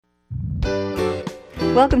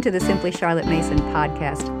Welcome to the Simply Charlotte Mason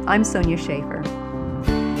podcast. I'm Sonia Schaefer.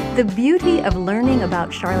 The beauty of learning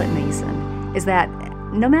about Charlotte Mason is that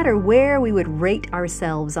no matter where we would rate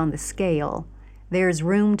ourselves on the scale, there's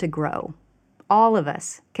room to grow. All of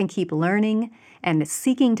us can keep learning and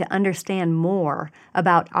seeking to understand more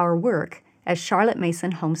about our work as Charlotte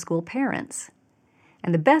Mason homeschool parents.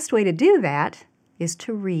 And the best way to do that is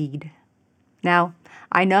to read. Now,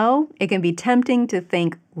 I know it can be tempting to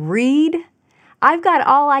think, read? I've got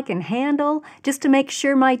all I can handle just to make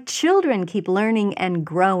sure my children keep learning and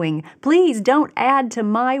growing. Please don't add to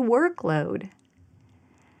my workload.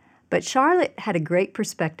 But Charlotte had a great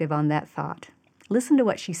perspective on that thought. Listen to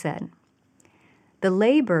what she said. The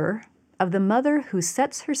labor of the mother who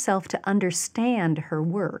sets herself to understand her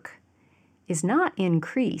work is not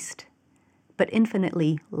increased, but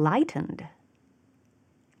infinitely lightened.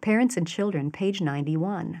 Parents and Children, page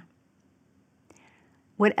 91.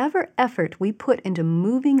 Whatever effort we put into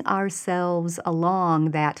moving ourselves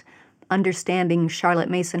along that understanding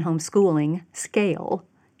Charlotte Mason homeschooling scale,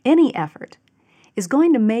 any effort, is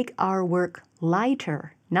going to make our work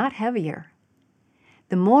lighter, not heavier.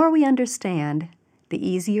 The more we understand, the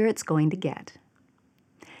easier it's going to get.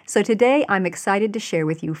 So today I'm excited to share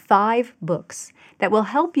with you 5 books that will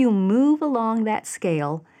help you move along that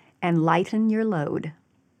scale and lighten your load.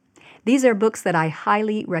 These are books that I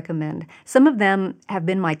highly recommend. Some of them have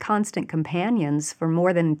been my constant companions for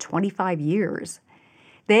more than 25 years.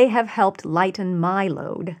 They have helped lighten my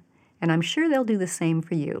load, and I'm sure they'll do the same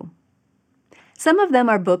for you. Some of them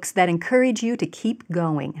are books that encourage you to keep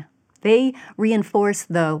going. They reinforce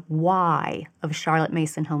the why of Charlotte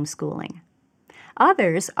Mason homeschooling.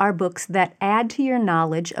 Others are books that add to your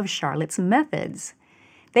knowledge of Charlotte's methods.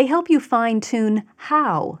 They help you fine-tune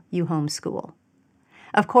how you homeschool.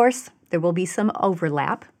 Of course, there will be some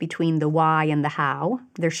overlap between the why and the how.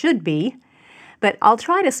 There should be. But I'll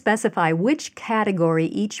try to specify which category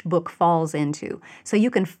each book falls into so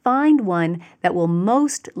you can find one that will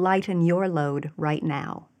most lighten your load right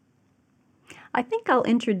now. I think I'll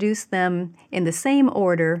introduce them in the same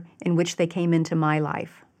order in which they came into my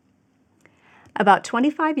life. About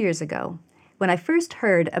 25 years ago, when I first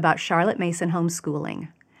heard about Charlotte Mason homeschooling,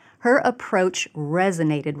 her approach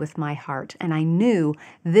resonated with my heart, and I knew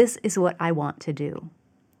this is what I want to do.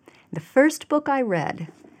 The first book I read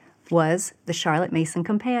was The Charlotte Mason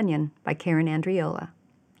Companion by Karen Andriola.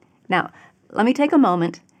 Now, let me take a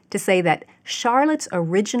moment to say that Charlotte's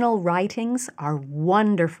original writings are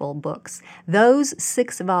wonderful books. Those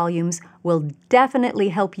 6 volumes will definitely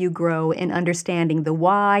help you grow in understanding the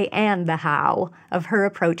why and the how of her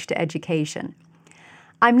approach to education.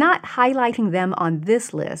 I'm not highlighting them on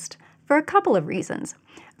this list for a couple of reasons.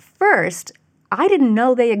 First, I didn't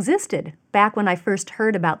know they existed back when I first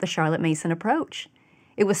heard about the Charlotte Mason approach.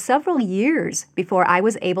 It was several years before I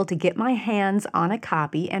was able to get my hands on a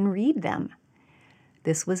copy and read them.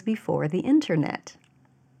 This was before the internet.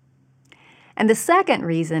 And the second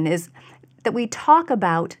reason is that we talk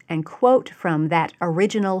about and quote from that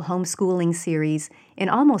original homeschooling series in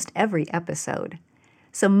almost every episode.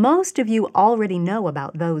 So most of you already know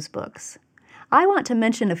about those books. I want to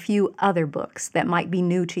mention a few other books that might be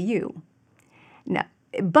new to you. Now,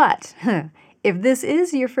 but if this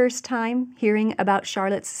is your first time hearing about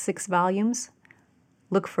Charlotte's 6 volumes,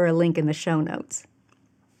 look for a link in the show notes.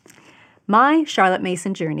 My Charlotte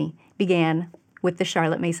Mason journey began with the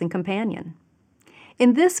Charlotte Mason Companion.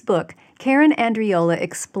 In this book, Karen Andriola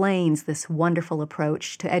explains this wonderful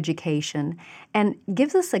approach to education and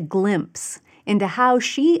gives us a glimpse into how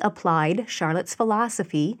she applied Charlotte's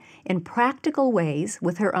philosophy in practical ways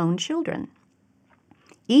with her own children.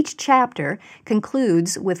 Each chapter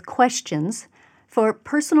concludes with questions for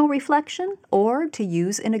personal reflection or to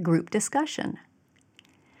use in a group discussion.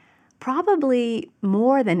 Probably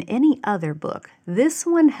more than any other book, this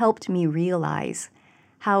one helped me realize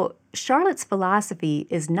how Charlotte's philosophy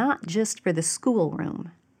is not just for the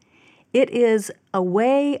schoolroom. It is a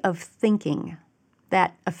way of thinking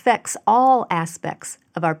that affects all aspects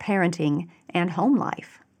of our parenting and home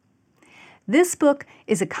life. This book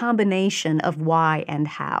is a combination of why and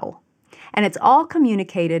how, and it's all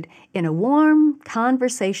communicated in a warm,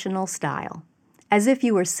 conversational style, as if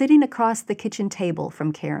you were sitting across the kitchen table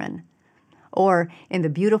from Karen, or in the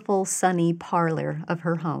beautiful, sunny parlor of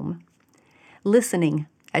her home, listening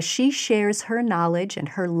as she shares her knowledge and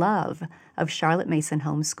her love of Charlotte Mason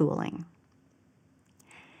homeschooling.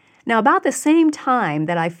 Now, about the same time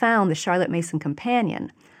that I found the Charlotte Mason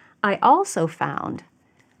Companion, I also found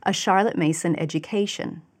A Charlotte Mason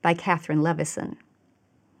Education by Catherine Levison.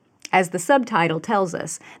 As the subtitle tells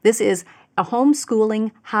us, this is a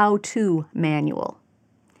homeschooling how-to manual.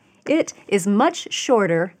 It is much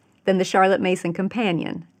shorter than the Charlotte Mason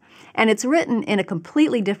Companion, and it's written in a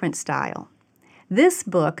completely different style. This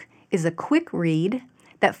book is a quick read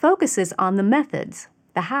that focuses on the methods,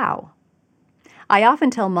 the how. I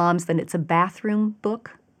often tell moms that it's a bathroom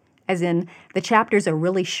book, as in the chapters are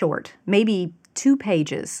really short, maybe 2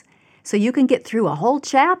 pages, so you can get through a whole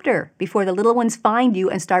chapter before the little ones find you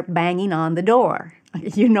and start banging on the door.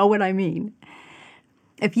 You know what I mean.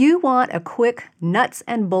 If you want a quick nuts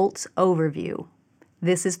and bolts overview,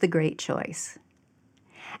 this is the great choice.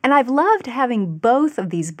 And I've loved having both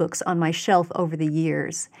of these books on my shelf over the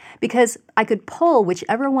years because I could pull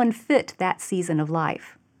whichever one fit that season of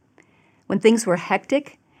life. When things were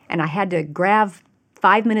hectic and I had to grab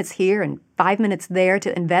 5 minutes here and 5 minutes there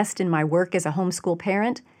to invest in my work as a homeschool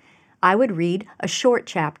parent, I would read a short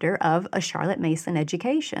chapter of A Charlotte Mason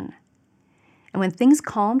Education. And when things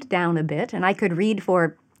calmed down a bit and I could read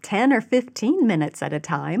for 10 or 15 minutes at a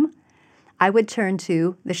time, I would turn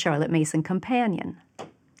to the Charlotte Mason Companion.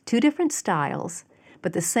 2 different styles,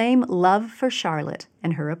 but the same love for Charlotte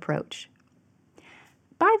and her approach.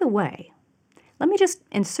 By the way, let me just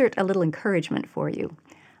insert a little encouragement for you.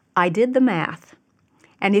 I did the math,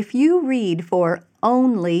 and if you read for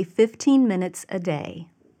only 15 minutes a day,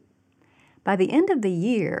 by the end of the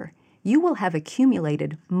year, you will have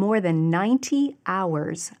accumulated more than 90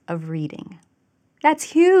 hours of reading.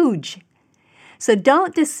 That's huge! So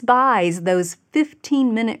don't despise those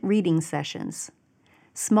 15-minute reading sessions.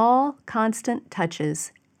 Small, constant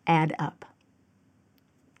touches add up.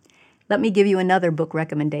 Let me give you another book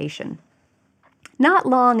recommendation. Not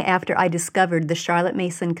long after I discovered the Charlotte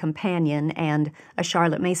Mason Companion and A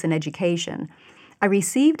Charlotte Mason Education, I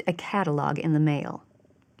received a catalog in the mail.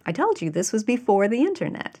 I told you this was before the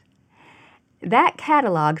internet. That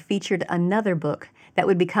catalog featured another book that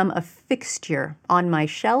would become a fixture on my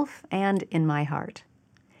shelf and in my heart.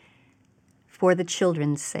 For the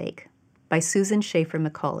Children's Sake, by Susan Schaefer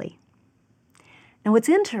Macaulay. Now what's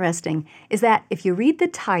interesting is that if you read the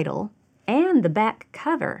title and the back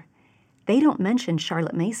cover, they don't mention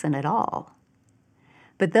Charlotte Mason at all.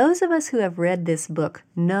 But those of us who have read this book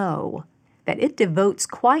know that it devotes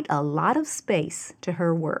quite a lot of space to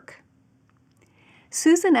her work.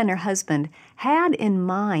 Susan and her husband had in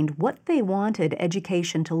mind what they wanted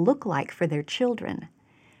education to look like for their children,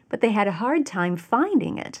 but they had a hard time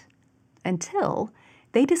finding it until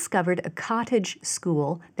they discovered a cottage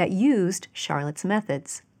school that used Charlotte's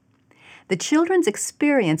methods. The children's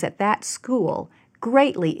experience at that school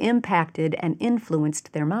greatly impacted and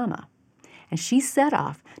influenced their mama, and she set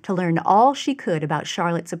off to learn all she could about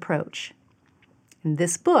Charlotte's approach. And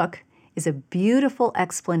this book is a beautiful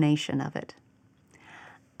explanation of it.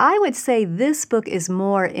 I would say this book is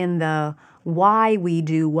more in the why we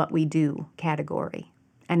do what we do category,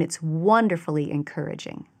 and it's wonderfully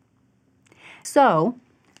encouraging. So,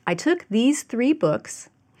 I took these 3 books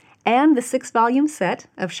and the 6-volume set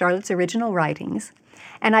of Charlotte's original writings,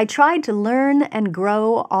 and I tried to learn and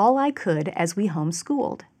grow all I could as we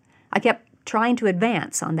homeschooled. I kept trying to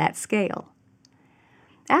advance on that scale.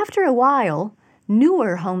 After a while,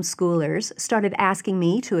 newer homeschoolers started asking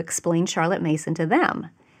me to explain Charlotte Mason to them,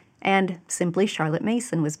 and Simply Charlotte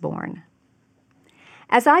Mason was born.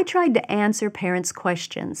 As I tried to answer parents'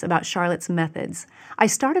 questions about Charlotte's methods, I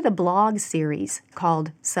started a blog series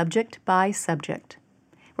called Subject by Subject,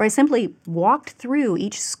 where I simply walked through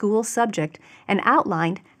each school subject and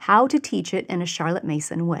outlined how to teach it in a Charlotte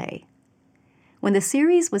Mason way. When the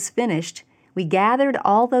series was finished, we gathered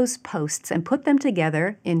all those posts and put them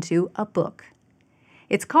together into a book.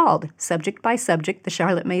 It's called Subject by Subject, the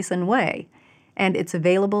Charlotte Mason Way, and it's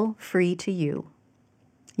available free to you.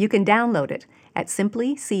 You can download it at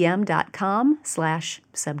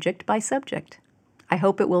simplycm.com/subject-by-subject. I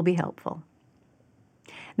hope it will be helpful.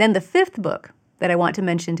 Then the 5th book that I want to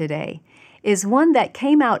mention today is one that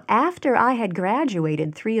came out after I had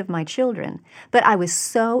graduated 3 of my children, but I was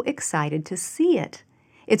so excited to see it.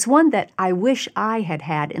 It's one that I wish I had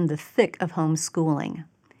had in the thick of homeschooling.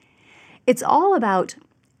 It's all about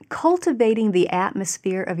cultivating the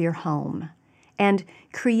atmosphere of your home and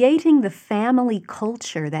creating the family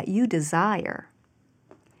culture that you desire.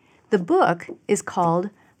 The book is called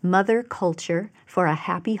Mother Culture for a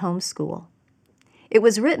Happy Homeschool. It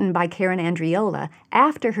was written by Karen Andriola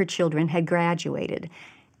after her children had graduated,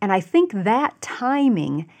 and I think that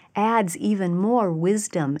timing adds even more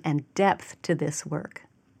wisdom and depth to this work.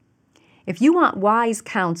 If you want wise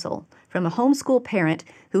counsel from a homeschool parent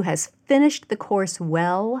who has finished the course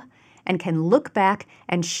well and can look back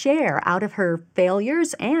and share out of her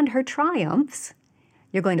failures and her triumphs,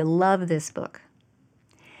 you're going to love this book.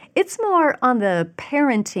 It's more on the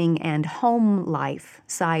parenting and home life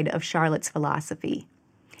side of Charlotte's philosophy,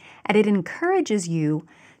 and it encourages you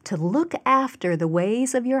to look after the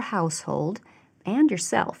ways of your household and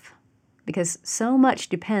yourself, because so much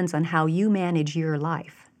depends on how you manage your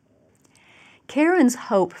life. Karen's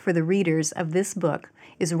hope for the readers of this book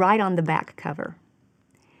is right on the back cover.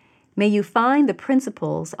 May you find the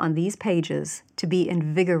principles on these pages to be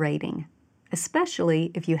invigorating,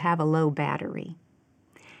 especially if you have a low battery.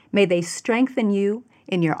 May they strengthen you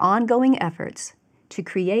in your ongoing efforts to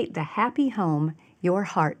create the happy home your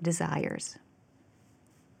heart desires.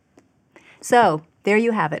 So, there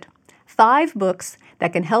you have it. 5 books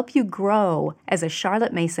that can help you grow as a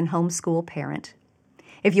Charlotte Mason homeschool parent.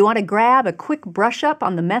 If you want to grab a quick brush up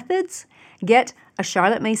on the methods, get A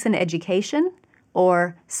Charlotte Mason Education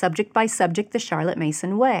or Subject by Subject, The Charlotte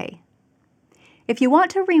Mason Way. If you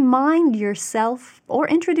want to remind yourself or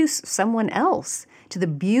introduce someone else to the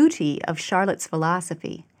beauty of Charlotte's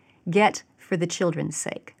philosophy, get For the Children's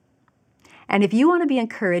Sake. And if you want to be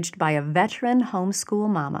encouraged by a veteran homeschool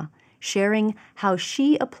mama sharing how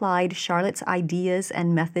she applied Charlotte's ideas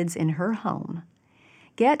and methods in her home,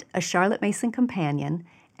 get A Charlotte Mason Companion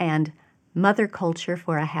and Mother Culture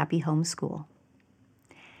for a Happy Homeschool.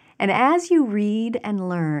 And as you read and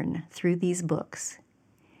learn through these books,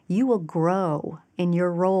 you will grow in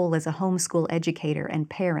your role as a homeschool educator and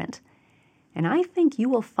parent, and I think you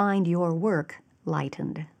will find your work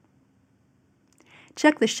lightened.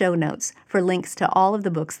 Check the show notes for links to all of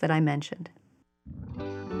the books that I mentioned.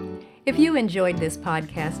 If you enjoyed this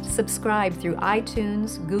podcast, subscribe through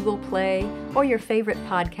iTunes, Google Play, or your favorite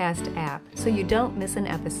podcast app so you don't miss an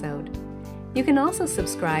episode. You can also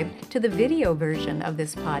subscribe to the video version of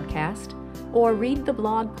this podcast or read the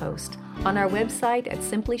blog post on our website at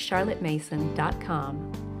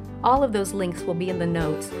simplycharlottemason.com. All of those links will be in the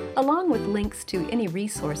notes, along with links to any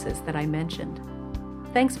resources that I mentioned.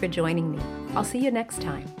 Thanks for joining me. I'll see you next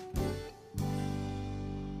time.